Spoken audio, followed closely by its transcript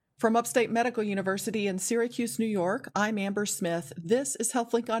From Upstate Medical University in Syracuse, New York, I'm Amber Smith. This is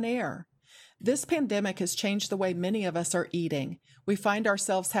HealthLink on Air. This pandemic has changed the way many of us are eating. We find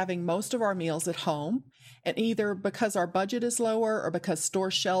ourselves having most of our meals at home, and either because our budget is lower or because store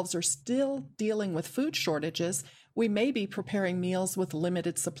shelves are still dealing with food shortages, we may be preparing meals with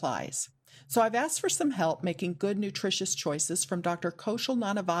limited supplies. So I've asked for some help making good, nutritious choices from Dr. Kaushal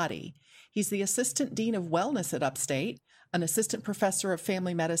Nanavati. He's the Assistant Dean of Wellness at Upstate, an Assistant Professor of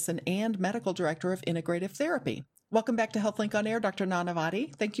Family Medicine, and Medical Director of Integrative Therapy. Welcome back to HealthLink on Air, Dr.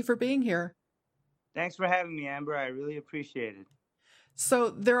 Nanavati. Thank you for being here. Thanks for having me, Amber. I really appreciate it. So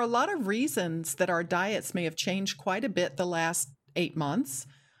there are a lot of reasons that our diets may have changed quite a bit the last 8 months.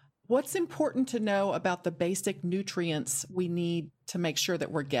 What's important to know about the basic nutrients we need to make sure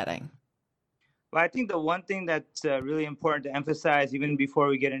that we're getting? Well, I think the one thing that's really important to emphasize, even before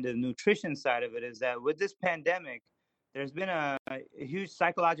we get into the nutrition side of it, is that with this pandemic, there's been a huge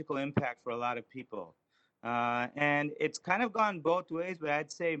psychological impact for a lot of people. And it's kind of gone both ways, but I'd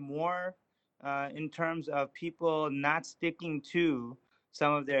say more in terms of people not sticking to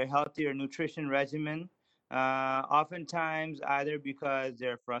some of their healthier nutrition regimen, oftentimes either because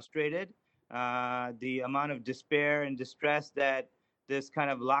they're frustrated, the amount of despair and distress that this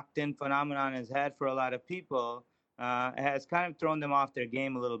kind of locked-in phenomenon has had for a lot of people has kind of thrown them off their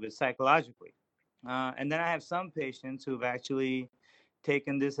game a little bit psychologically. And then I have some patients who've actually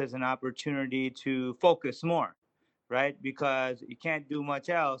taken this as an opportunity to focus more, right? Because you can't do much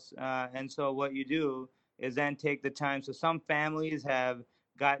else. And so what you do is then take the time. So some families have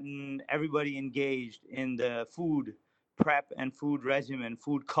gotten everybody engaged in the food prep and food regimen,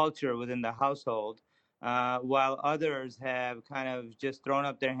 food culture within the household, while others have kind of just thrown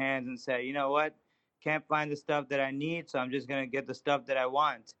up their hands and said, you know what, can't find the stuff that I need, so I'm just going to get the stuff that I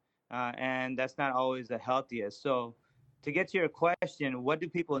want. And that's not always the healthiest. So to get to your question, what do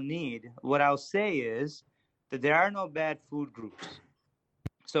people need? What I'll say is that there are no bad food groups.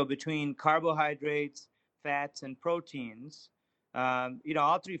 So between carbohydrates, fats, and proteins,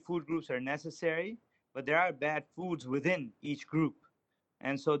 all three food groups are necessary, but there are bad foods within each group.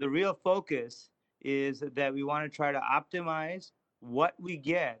 And so the real focus is that we want to try to optimize what we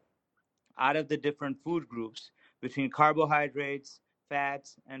get out of the different food groups between carbohydrates,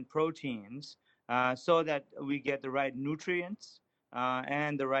 fats, and proteins, so that we get the right nutrients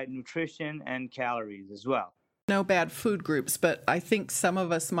and the right nutrition and calories as well. No bad food groups, but I think some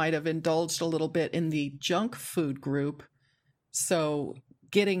of us might have indulged a little bit in the junk food group. So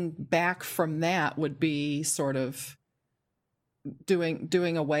getting back from that would be sort of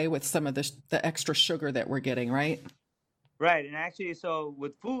doing away with some of the extra sugar that we're getting, right? Right. And actually, so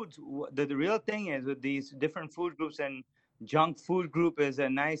with foods, the real thing is with these different food groups, and junk food group is a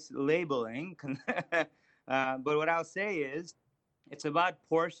nice labeling. But what I'll say is it's about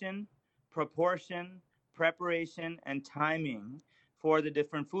portion, proportion, preparation, and timing for the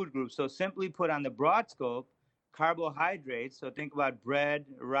different food groups. So simply put, on the broad scope, carbohydrates, so think about bread,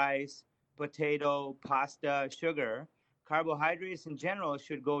 rice, potato, pasta, sugar. Carbohydrates in general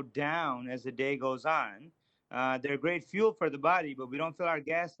should go down as the day goes on. They're great fuel for the body, but we don't fill our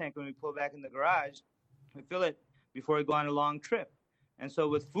gas tank when we pull back in the garage. We fill it before we go on a long trip. And so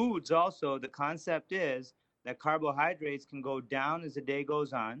with foods also, the concept is that carbohydrates can go down as the day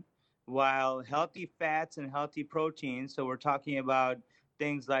goes on, while healthy fats and healthy proteins, so we're talking about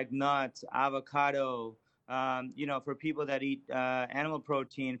things like nuts, avocado, for people that eat animal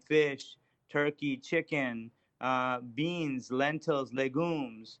protein, fish, turkey, chicken, beans, lentils,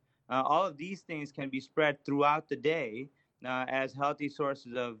 legumes. All of these things can be spread throughout the day as healthy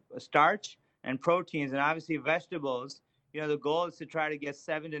sources of starch and proteins. And obviously vegetables, the goal is to try to get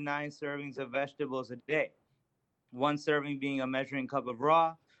 7 to 9 servings of vegetables a day. One serving being a measuring cup of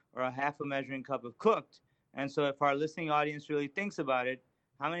raw or a half a measuring cup of cooked. And so if our listening audience really thinks about it,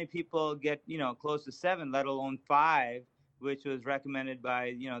 how many people get, close to 7, let alone 5, which was recommended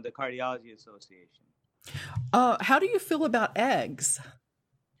by, the Cardiology Association. How do you feel about eggs?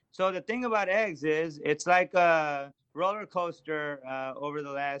 So the thing about eggs is it's like a roller coaster over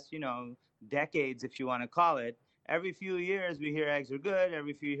the last, decades, if you want to call it. Every few years we hear eggs are good.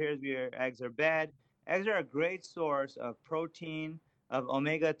 Every few years we hear eggs are bad. Eggs are a great source of protein, of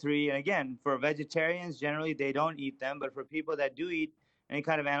omega-3. And again, for vegetarians, generally they don't eat them. But for people that do eat any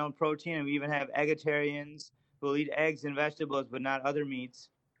kind of animal protein, and we even have eggitarians who will eat eggs and vegetables but not other meats,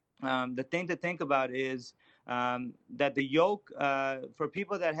 the thing to think about is that the yolk, for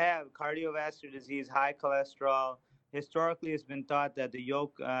people that have cardiovascular disease, high cholesterol, historically it's been thought that the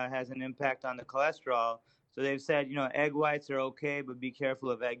yolk has an impact on the cholesterol. So they've said, egg whites are okay, but be careful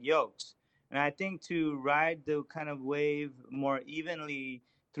of egg yolks. And I think to ride the kind of wave more evenly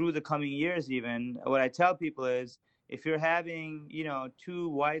through the coming years. Even what I tell people is, if you're having, 2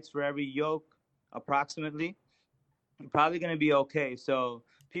 whites for every yolk approximately, you're probably going to be okay. So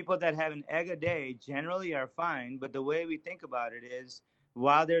people that have an egg a day generally are fine. But the way we think about it is,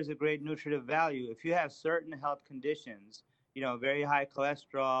 while there's a great nutritive value, if you have certain health conditions, very high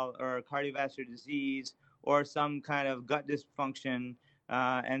cholesterol or cardiovascular disease or some kind of gut dysfunction,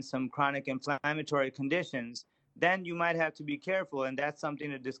 and some chronic inflammatory conditions, then you might have to be careful. And that's something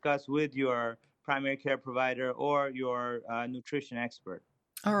to discuss with your primary care provider or your nutrition expert.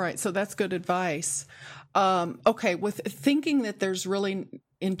 All right, so that's good advice. Okay, with thinking that there's really,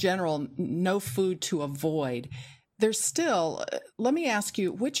 in general, no food to avoid, there's still, let me ask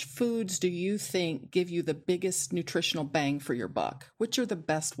you, which foods do you think give you the biggest nutritional bang for your buck? Which are the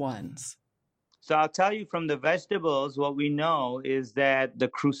best ones? So I'll tell you, from the vegetables, what we know is that the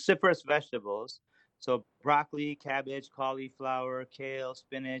cruciferous vegetables, so broccoli, cabbage, cauliflower, kale,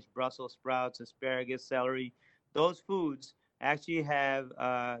 spinach, Brussels sprouts, asparagus, celery, those foods actually have,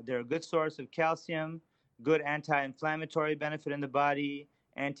 they're a good source of calcium, good anti-inflammatory benefit in the body,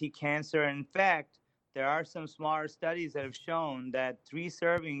 anti-cancer. And in fact, there are some smaller studies that have shown that 3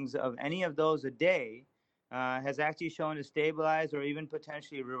 servings of any of those a day has actually shown to stabilize or even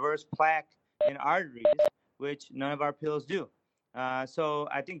potentially reverse plaque in arteries, which none of our pills do. So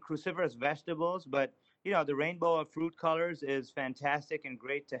I think cruciferous vegetables, but the rainbow of fruit colors is fantastic and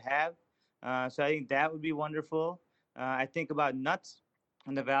great to have. So I think that would be wonderful. I think about nuts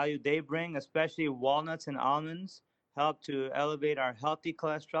and the value they bring, especially walnuts and almonds, help to elevate our healthy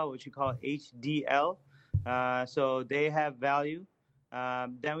cholesterol, which we call HDL. So they have value.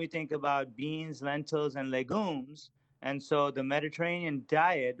 Then we think about beans, lentils, and legumes. And so the Mediterranean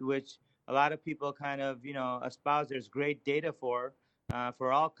diet, which a lot of people kind of, espouse, there's great data for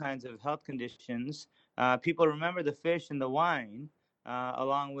all kinds of health conditions. People remember the fish and the wine,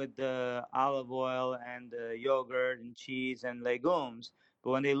 along with the olive oil and the yogurt and cheese and legumes.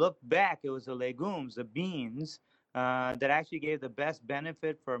 But when they look back, it was the legumes, the beans, that actually gave the best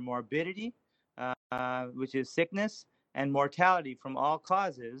benefit for morbidity, which is sickness, and mortality from all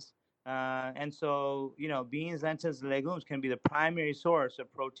causes. And so, beans, lentils, and legumes can be the primary source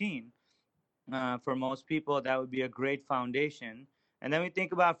of protein. For most people, that would be a great foundation. And then we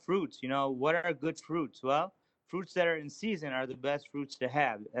think about fruits. What are good fruits? Well, fruits that are in season are the best fruits to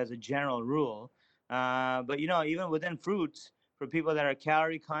have as a general rule. But even within fruits, for people that are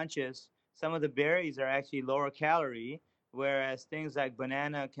calorie conscious, some of the berries are actually lower calorie, whereas things like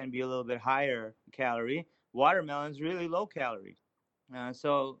banana can be a little bit higher calorie. Watermelon's really low calorie.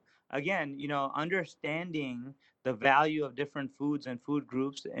 So again, understanding the value of different foods and food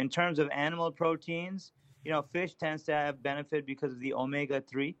groups in terms of animal proteins, fish tends to have benefit because of the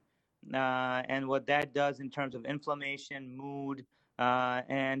omega-3, and what that does in terms of inflammation, mood,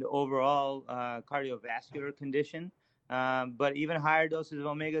 and overall cardiovascular condition. But even higher doses of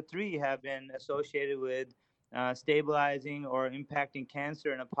omega-3 have been associated with stabilizing or impacting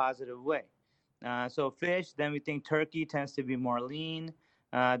cancer in a positive way. So fish, then we think turkey tends to be more lean.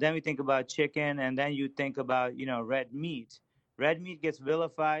 Then we think about chicken, and then you think about, red meat. Red meat gets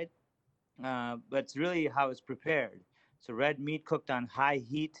vilified, but it's really how it's prepared. So red meat cooked on high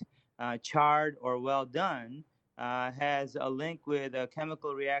heat, charred or well done, has a link with a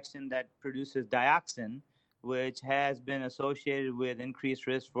chemical reaction that produces dioxin, which has been associated with increased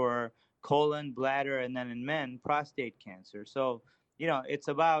risk for colon, bladder, and then in men, prostate cancer. So, it's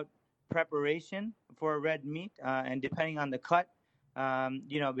about preparation for red meat, and depending on the cut,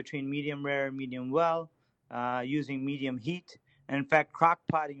 between medium rare, medium well, using medium heat. And in fact, crock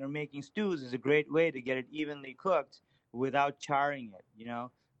potting or making stews is a great way to get it evenly cooked without charring it.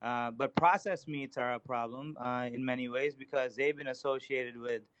 But processed meats are a problem in many ways, because they've been associated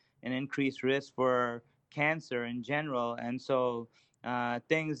with an increased risk for cancer in general. And so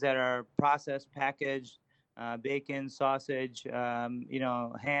things that are processed, packaged, bacon, sausage,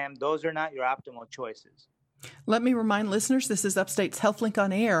 ham, those are not your optimal choices. Let me remind listeners, this is Upstate's HealthLink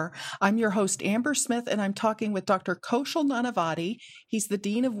on Air. I'm your host, Amber Smith, and I'm talking with Dr. Kaushal Nanavati. He's the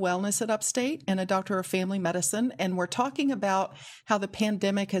Dean of Wellness at Upstate and a doctor of family medicine. And we're talking about how the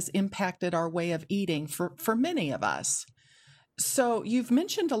pandemic has impacted our way of eating for many of us. So you've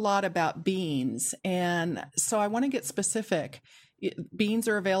mentioned a lot about beans, and so I want to get specific. Beans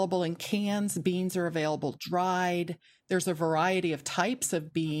are available in cans. Beans are available dried. There's a variety of types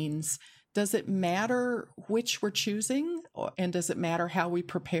of beans. Does it matter which we're choosing, and does it matter how we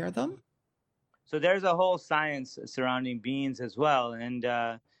prepare them? So there's a whole science surrounding beans as well. And,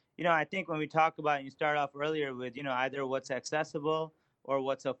 I think when we talk about, you start off earlier with, either what's accessible or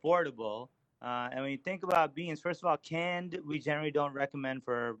what's affordable. And when you think about beans, first of all, canned, we generally don't recommend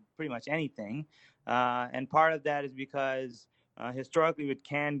for pretty much anything. And part of that is because historically with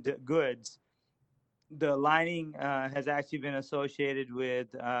canned goods, the lining has actually been associated with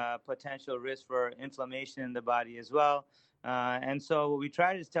potential risk for inflammation in the body as well. And so what we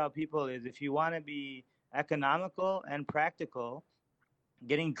try to tell people is if you want to be economical and practical,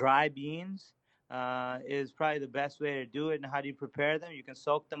 getting dry beans is probably the best way to do it. And how do you prepare them? You can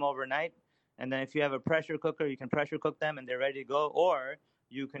soak them overnight, and then if you have a pressure cooker, you can pressure cook them, and they're ready to go. Or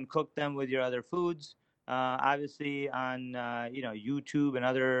you can cook them with your other foods. Obviously, on YouTube and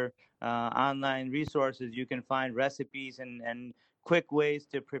other online resources, you can find recipes and quick ways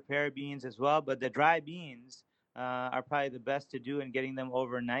to prepare beans as well. But the dry beans are probably the best to do in getting them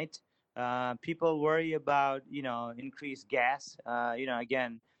overnight. People worry about, increased gas.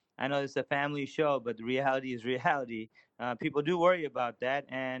 Again, I know this is a family show, but the reality is reality. People do worry about that.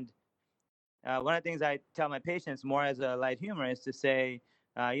 And one of the things I tell my patients more as a light humor is to say,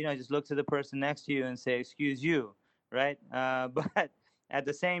 just look to the person next to you and say, excuse you, right? But at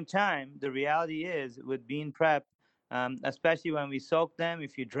the same time, the reality is with bean prep, especially when we soak them,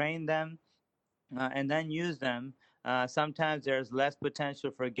 if you drain them, and then use them. Sometimes there's less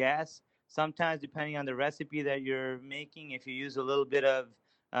potential for gas. Sometimes, depending on the recipe that you're making, if you use a little bit of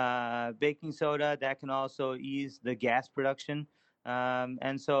baking soda, that can also ease the gas production,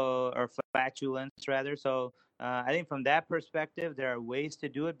 or flatulence rather. So I think from that perspective, there are ways to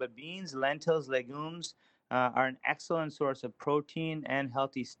do it. But beans, lentils, legumes are an excellent source of protein and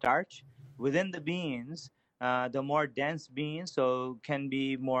healthy starch. Within the beans, the more dense beans, so can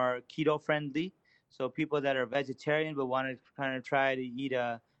be more keto friendly. So people that are vegetarian but want to kind of try to eat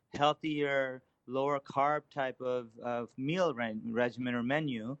a healthier, lower carb type of meal regimen or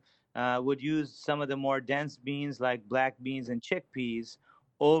menu would use some of the more dense beans like black beans and chickpeas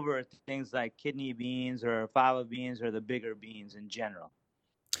over things like kidney beans or fava beans or the bigger beans in general.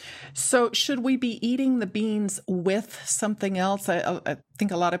 So, should we be eating the beans with something else? I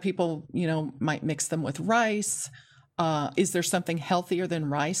think a lot of people, might mix them with rice. Is there something healthier than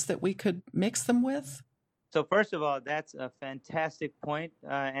rice that we could mix them with? So first of all, that's a fantastic point,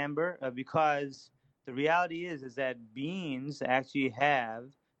 Amber, because the reality is that beans actually have,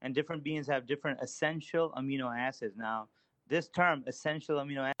 and different beans have different essential amino acids. Now, this term, essential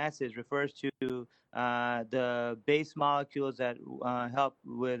amino acids, refers to the base molecules that help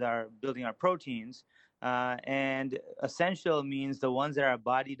with our building our proteins, and essential means the ones that our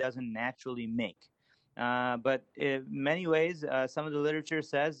body doesn't naturally make. But in many ways, some of the literature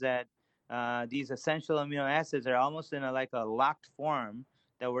says that these essential amino acids are almost in like a locked form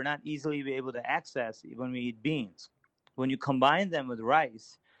that we're not easily be able to access when we eat beans. When you combine them with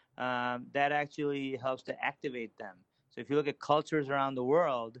rice, that actually helps to activate them. So if you look at cultures around the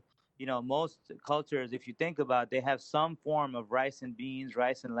world, most cultures, if you think about it, they have some form of rice and beans,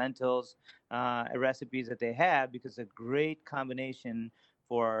 rice and lentils recipes that they have because it's a great combination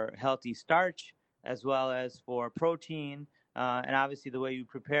for healthy starch as well as for protein, and obviously the way you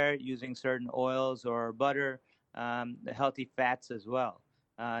prepare it using certain oils or butter, the healthy fats as well.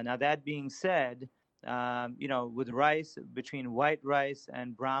 Now that being said, with rice, between white rice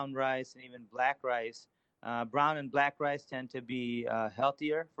and brown rice and even black rice, brown and black rice tend to be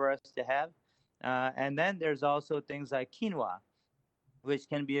healthier for us to have. And then there's also things like quinoa, which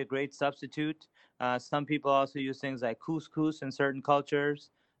can be a great substitute. Some people also use things like couscous in certain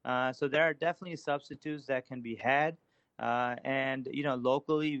cultures. So there are definitely substitutes that can be had. And,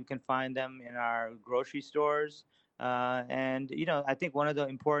 locally, you can find them in our grocery stores. I think one of the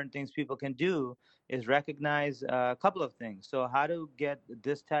important things people can do is recognize a couple of things. So how to get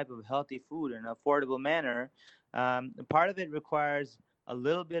this type of healthy food in an affordable manner. Part of it requires a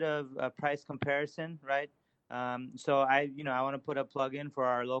little bit of price comparison, right? I want to put a plug in for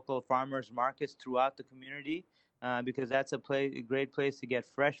our local farmers markets throughout the community because that's a great place to get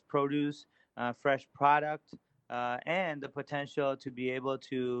fresh produce, fresh product, and the potential to be able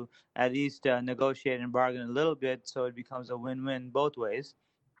to at least negotiate and bargain a little bit so it becomes a win-win both ways.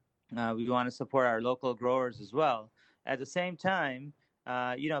 We want to support our local growers as well. At the same time,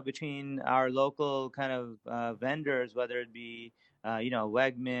 between our local kind of vendors, whether it be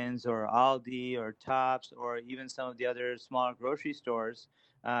Wegmans or Aldi or Tops or even some of the other smaller grocery stores,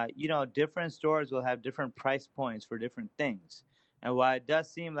 different stores will have different price points for different things. And while it does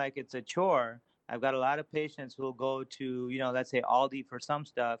seem like it's a chore, I've got a lot of patients who will go to, let's say Aldi for some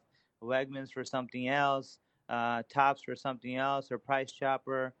stuff, Wegmans for something else, Tops for something else, or Price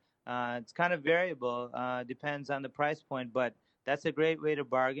Chopper. It's kind of variable, depends on the price point, but that's a great way to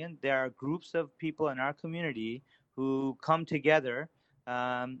bargain. There are groups of people in our community who come together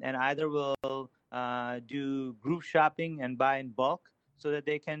and either will do group shopping and buy in bulk so that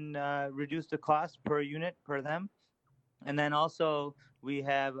they can reduce the cost per unit per them. And then also we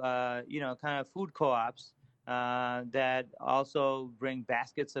have, kind of food co-ops that also bring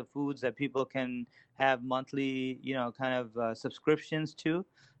baskets of foods that people can have monthly, kind of subscriptions to,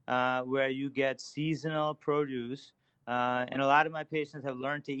 where you get seasonal produce. And a lot of my patients have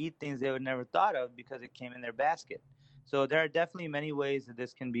learned to eat things they would never thought of because it came in their basket. So there are definitely many ways that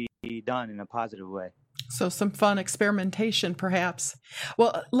this can be done in a positive way. So some fun experimentation, perhaps.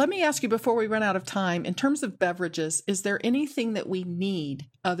 Well, let me ask you before we run out of time, in terms of beverages, is there anything that we need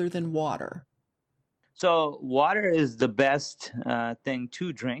other than water? So water is the best thing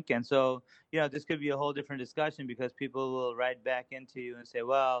to drink. And so, this could be a whole different discussion because people will write back into you and say,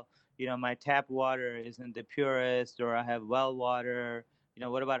 well, my tap water isn't the purest, or I have well water.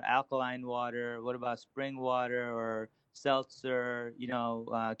 What about alkaline water? What about spring water or seltzer?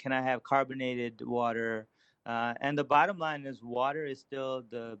 Can I have carbonated water? And the bottom line is water is still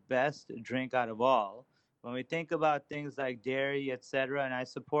the best drink out of all. When we think about things like dairy, et cetera, and I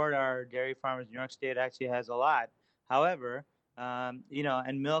support our dairy farmers, New York State actually has a lot. However,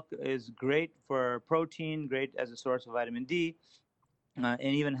 and milk is great for protein, great as a source of vitamin D, and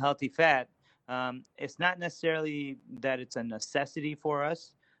even healthy fat. It's not necessarily that it's a necessity for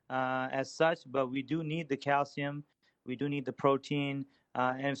us as such, but we do need the calcium, we do need the protein.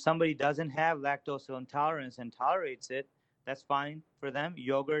 And if somebody doesn't have lactose intolerance and tolerates it, that's fine for them.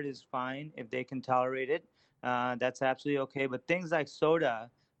 Yogurt is fine if they can tolerate it. That's absolutely okay. But things like soda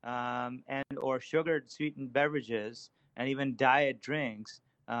and or sugar sweetened beverages and even diet drinks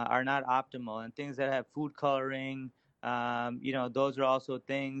are not optimal. And things that have food coloring, those are also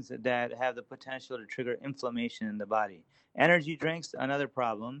things that have the potential to trigger inflammation in the body. Energy drinks, another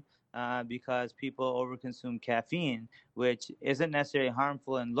problem. Because people overconsume caffeine, which isn't necessarily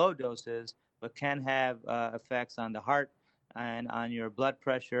harmful in low doses, but can have effects on the heart and on your blood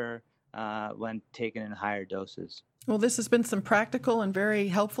pressure when taken in higher doses. Well, this has been some practical and very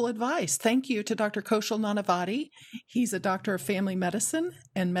helpful advice. Thank you to Dr. Kaushal Nanavati. He's a doctor of family medicine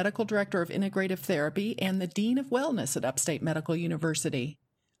and medical director of integrative therapy and the dean of wellness at Upstate Medical University.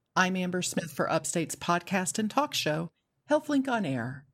 I'm Amber Smith for Upstate's podcast and talk show, HealthLink on Air.